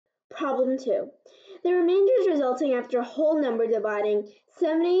Problem 2. The remainders resulting after a whole number dividing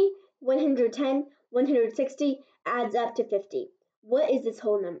 70, 110, 160 adds up to 50. What is this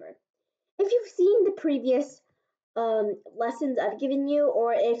whole number? If you've seen the previous lessons I've given you,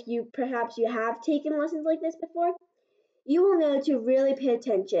 or if perhaps you have taken lessons like this before, you will know to really pay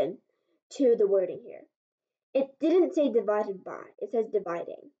attention to the wording here. It didn't say divided by, it says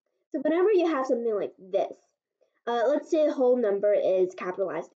dividing. So whenever you have something like this, let's say the whole number is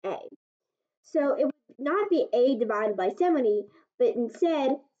capitalized A. So it would not be A divided by 70, but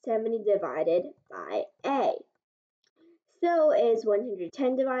instead 70 divided by A. So is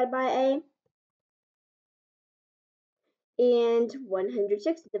 110 divided by A and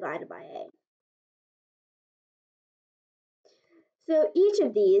 160 divided by A. So each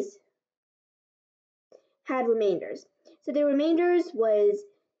of these had remainders. So the remainders was,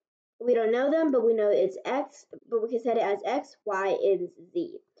 we don't know them, but we know it's x, but we can set it as x, y, and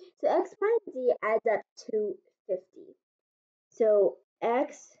z. So x, y, and z adds up to 50. So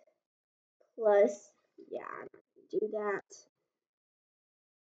x plus, I'm not going to do that.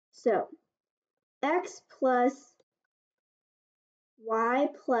 So x plus y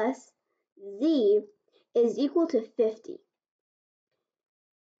plus z is equal to 50.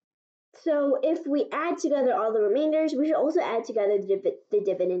 So if we add together all the remainders, we should also add together the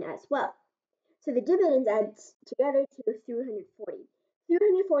dividend as well. So the dividends add together to 340.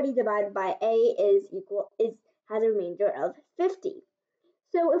 340 divided by a has a remainder of 50.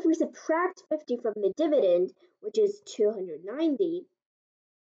 So if we subtract 50 from the dividend, which is 290,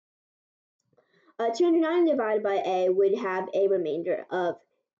 290 divided by a would have a remainder of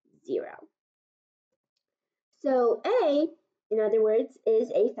 0. So a, in other words, is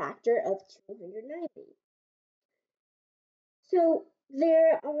a factor of 290. So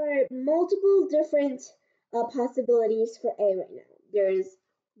there are multiple different possibilities for a right now. There's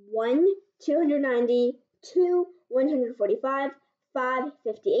 1, 290, 2, 145, 5,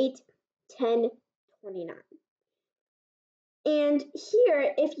 58, 10, 29. And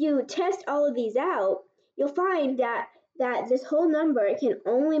here, if you test all of these out, you'll find that this whole number can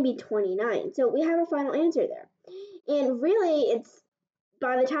only be 29. So we have a final answer there. And really, it's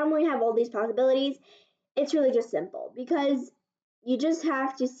by the time we have all these possibilities, it's really just simple because you just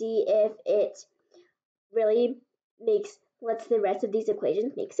have to see if it really lets the rest of these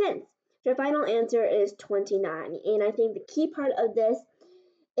equations make sense. So our final answer is 29. And I think the key part of this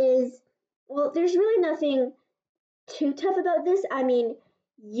is, well, there's really nothing too tough about this. I mean,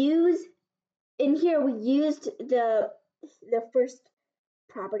 in here we used the first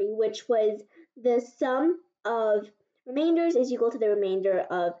property, which was the sum of remainders is equal to the remainder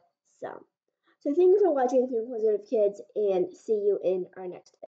of sum. So thank you for watching Inquisitive Kids, and see you in our next video.